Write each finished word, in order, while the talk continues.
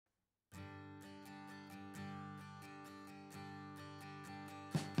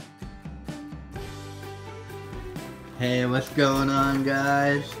Hey, what's going on,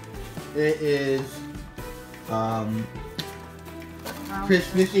 guys? It is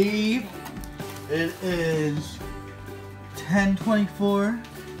Christmas Eve. It is 10:24,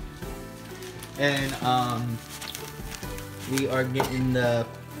 and we are getting the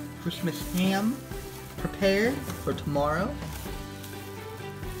Christmas ham prepared for tomorrow.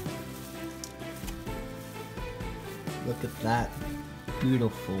 Look at that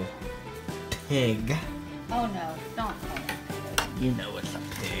beautiful pig. Oh no, don't call it a pig. You know it's a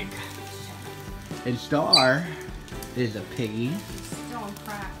pig. And Star is a piggy. She's stealing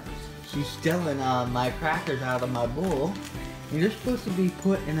crackers. She's stealing my crackers out of my bowl. And you're supposed to be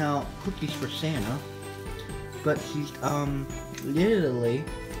putting out cookies for Santa. But she's literally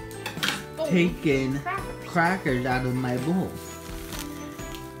taking crackers out of my bowl.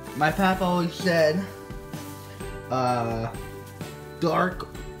 My papa always said dark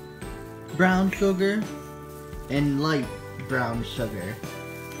brown sugar and light brown sugar.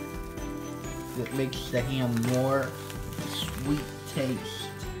 It makes the ham more sweet taste.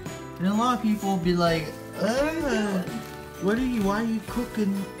 And a lot of people will be like, why are you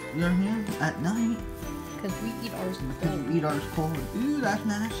cooking your ham at night? Because we eat ours Because cold. you eat ours cold. Ooh, that's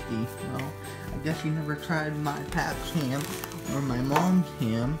nasty. Well, I guess you never tried my pap's ham or my mom's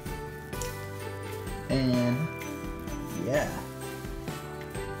ham. And yeah.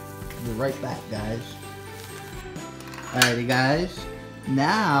 We'll be right back, guys. Alrighty, guys.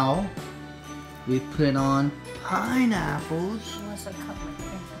 Now we put on pineapples. Unless I cut my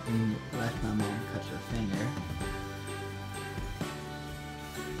finger. Unless my mom cuts her finger.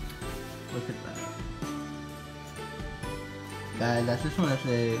 Look at that. Guys, I just want to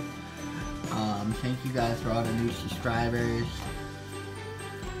say thank you guys for all the new subscribers.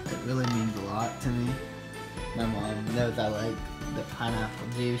 It really means a lot to me. My mom knows I like the pineapple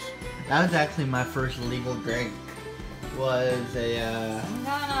juice. That was actually my first legal drink. Was a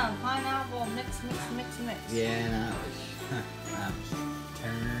No, pineapple, mix. yeah, and I was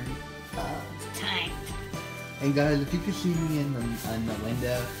turned up. It's time. And guys, if you can see me in the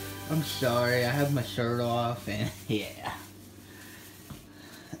window, I'm sorry. I have my shirt off, and yeah,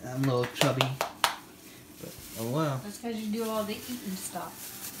 I'm a little chubby. But oh well. That's because you do all the eating stuff.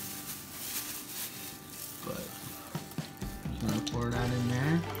 But just gonna pour that in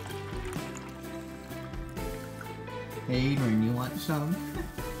there. Hey, Adrian, you want some?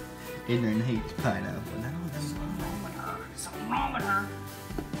 Adrian hates pineapple. Something wrong with her.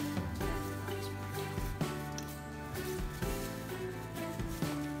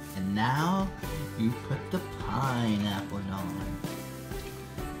 And now you put the pineapple on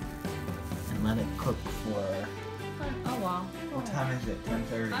and let it cook for. Oh well. What time is it?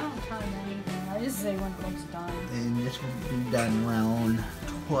 10:30. I don't tell them anything. I just say when it looks done. And this will be done around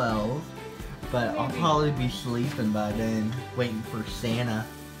 12. But I'll probably be sleeping by then, waiting for Santa.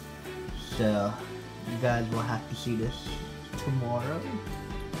 So you guys will have to see this tomorrow.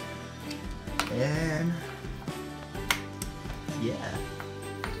 And yeah.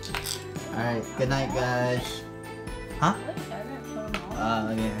 Alright, good night, guys. Huh? I didn't put them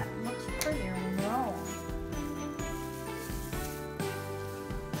all. Yeah. It looks prettier when they're all on.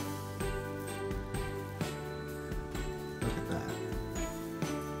 Look at that.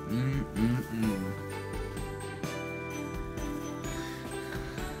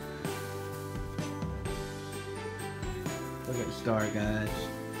 Look at the Star, guys.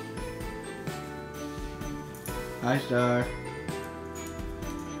 Hi, Star.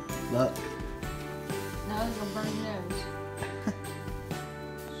 Look. Now it's gonna burn your nose.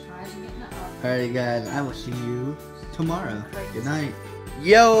 Try to get in the oven. Alright, guys. I will see you tomorrow. Good night.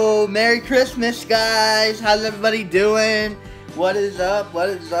 Yo, Merry Christmas, guys. How's everybody doing? What is up? What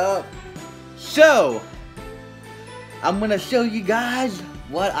is up? So, I'm gonna show you guys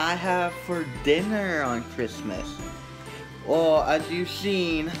what I have for dinner on Christmas. Well, as you've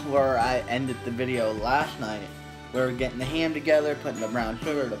seen where I ended the video last night, we were getting the ham together, putting the brown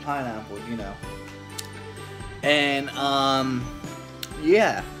sugar, the pineapples, you know. And,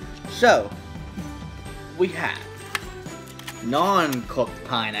 yeah. So, we have non-cooked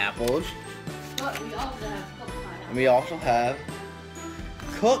pineapples. But we also have cooked pineapple. And we also have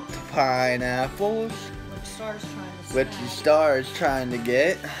cooked pineapples, Which Star is trying to which the Star is trying to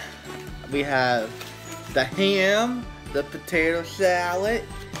get. We have the ham, the potato salad.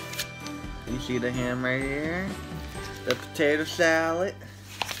 You see the ham right here? The potato salad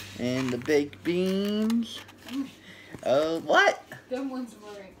and the baked beans. Oh, what? Them ones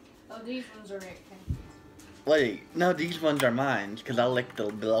were right. Oh, these ones are right. Wait, no, these ones are mine because I licked the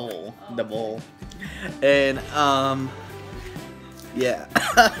bowl. The bowl. And yeah.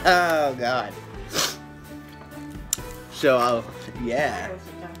 Oh god. So, yeah.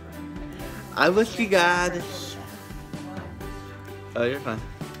 I wish you guys... Oh, you're fine.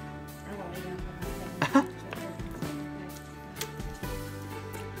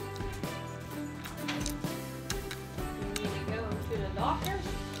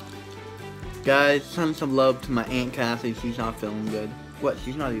 Guys, send some love to my Aunt Kathy. She's not feeling good. What?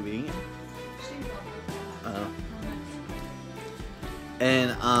 She's not even eating? Oh.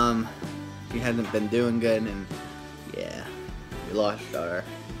 And, she hasn't been doing good, and, yeah. We lost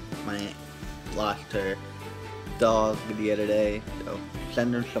my aunt lost her dog the other day, so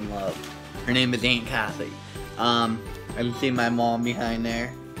send her some love. Her name is Aunt Kathy. I can see my mom behind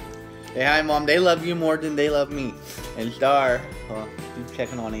there. Say hi, Mom. They love you more than they love me. And Star, well, she's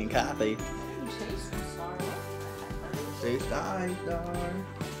checking on Aunt Kathy. Say hi, Star.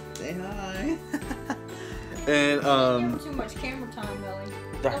 Say hi. And Too much camera time, Millie.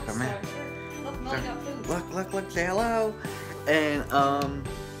 Come here. Look, Millie got food. Look, say hello. And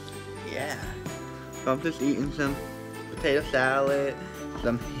yeah. So I'm just eating some potato salad,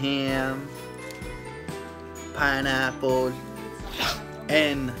 some ham, pineapples,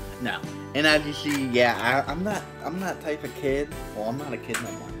 and no. And as you see, yeah, I'm not type of kid. Well, I'm not a kid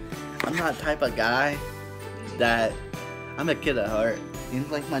no more. I'm not type of guy that I'm a kid at heart. You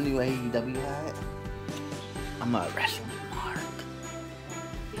like my new AEW hat? I'm a wrestling mark.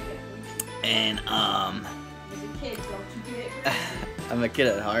 And I'm a kid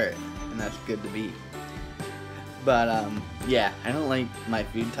at heart, and that's good to be. But yeah, I don't like my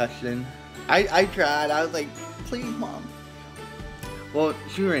food touched in. I tried. I was like, please, Mom. Well,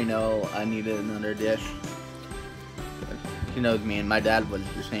 she already know I needed another dish. She knows me, and my dad was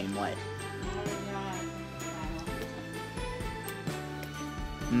the same way.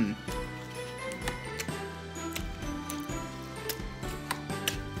 Mm.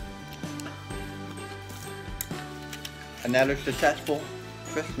 Another successful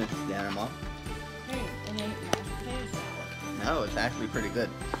Christmas dinner, Mom. Hey, it ain't mashed potato salad. No, it's actually pretty good.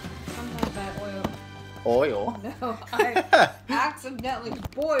 Sometimes I oil. Oil? No, I accidentally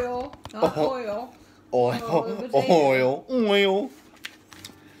boil, not oil. Oil.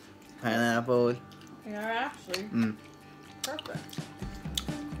 Pineapples. They're actually perfect.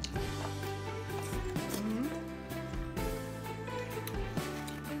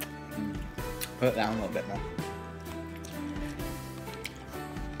 Put it down a little bit more.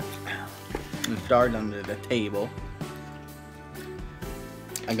 And start under the table.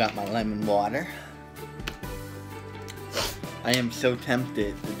 I got my lemon water. I am so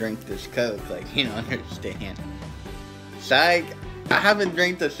tempted to drink this Coke, like, you don't understand. Psych, I haven't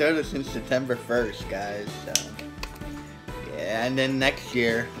drank the soda since September 1st, guys, so. Yeah, and then next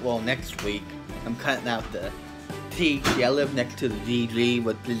year, well, next week, I'm cutting out the tea. See, I live next to the DG,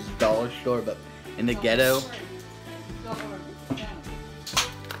 which is a dollar store, but in the ghetto.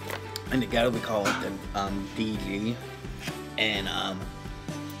 In the ghetto, we call it the DG. And,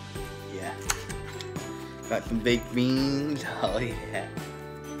 yeah. Got some baked beans. Oh, yeah.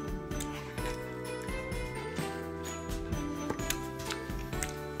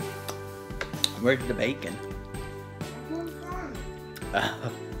 Where's the bacon?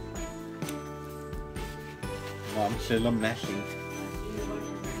 Oh, I'm so messy.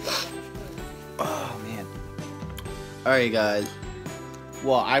 Oh, man. Alright, guys.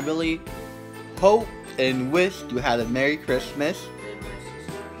 Well, I really hope and wish you had a Merry Christmas.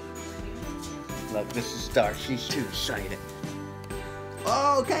 Look, this is Star. She's too excited.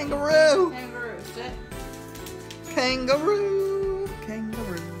 Oh, kangaroo! Kangaroo, sit. Kangaroo!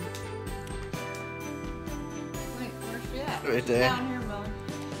 Kangaroo. Wait, where's she at? Right there. Down here, Millie.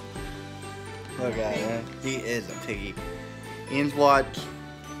 Look at her. He is a piggy. Ian's watched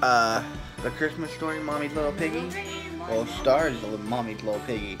The Christmas Story, Mommy's Little Piggy. Well, Star's Mommy's Little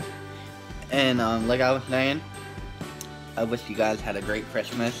Piggy. And like I was saying, I wish you guys had a great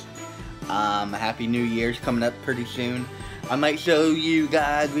Christmas. Happy New Year's coming up pretty soon. I might show you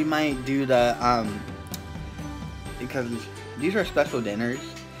guys, we might do the, because these are special dinners.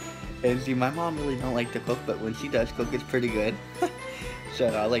 And see, my mom really don't like to cook, but when she does cook, it's pretty good. So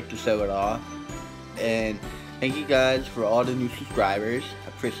I like to show it off. And thank you guys for all the new subscribers. I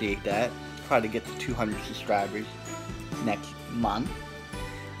appreciate that. Try to get to 200 subscribers next month.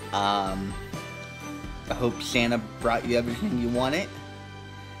 I hope Santa brought you everything you wanted.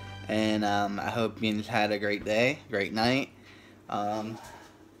 And I hope you had a great day, great night. It's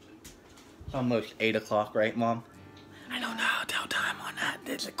almost 8 o'clock, right, Mom? I don't know, tell time on that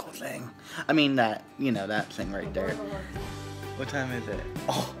physical thing. I mean that, you know, that thing right there. What time is it?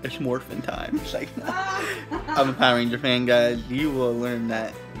 Oh, it's morphin time. It's like, I'm a Power Ranger fan, guys. You will learn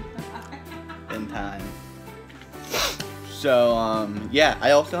that in time. So, yeah, I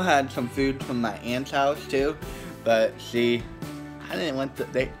also had some food from my aunt's house too, but see, I didn't want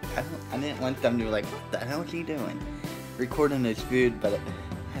I didn't want them to be like, what the hell is he doing? Recording his food, but it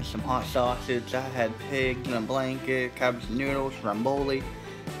had some hot sausage, I had pigs in a blanket, cabbage noodles, ramboli,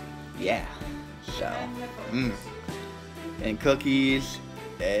 yeah, so, and cookies,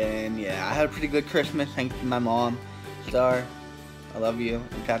 and yeah, I had a pretty good Christmas, thanks to my mom, Star, I love you,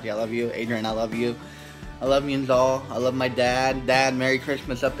 and Kathy, I love you, Adrian, I love you. I love you all. I love my dad. Dad, Merry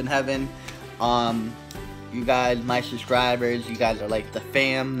Christmas up in heaven. You guys, my subscribers, you guys are like the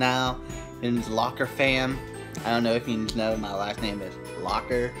fam now. It's Locker fam. I don't know if you know my last name is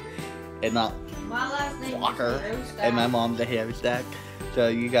Locker. And not my last name Locker. Is and my mom's a Haverstack. So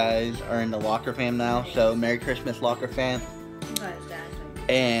you guys are in the Locker fam now. So Merry Christmas, Locker fam.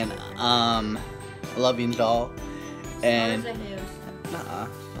 And I love you all. And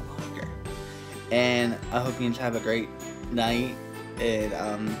and I hope you have a great night,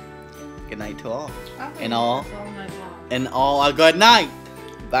 and good night to all. And all a good night.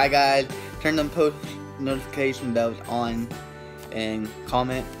 Bye guys. Turn them post notification bells on, and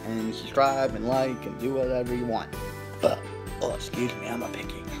comment and subscribe and like and do whatever you want. Oh, excuse me, I'm a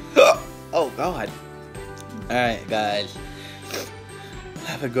picky. Oh God. Alright guys.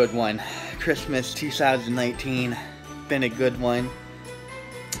 Have a good one. Christmas 2019. Been a good one.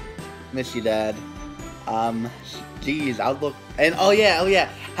 Miss you, Dad. Geez, I'll look. And oh yeah.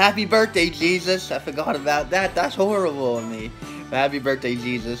 Happy birthday, Jesus. I forgot about that. That's horrible of me. But happy birthday,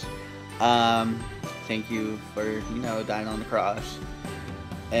 Jesus. Thank you for, dying on the cross.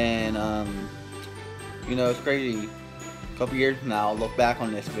 And, it's crazy. A couple years from now, I'll look back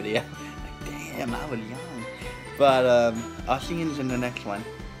on this video. Like, damn, I was young. But, I'll see you in the next one.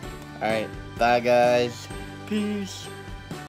 Alright, bye, guys. Peace.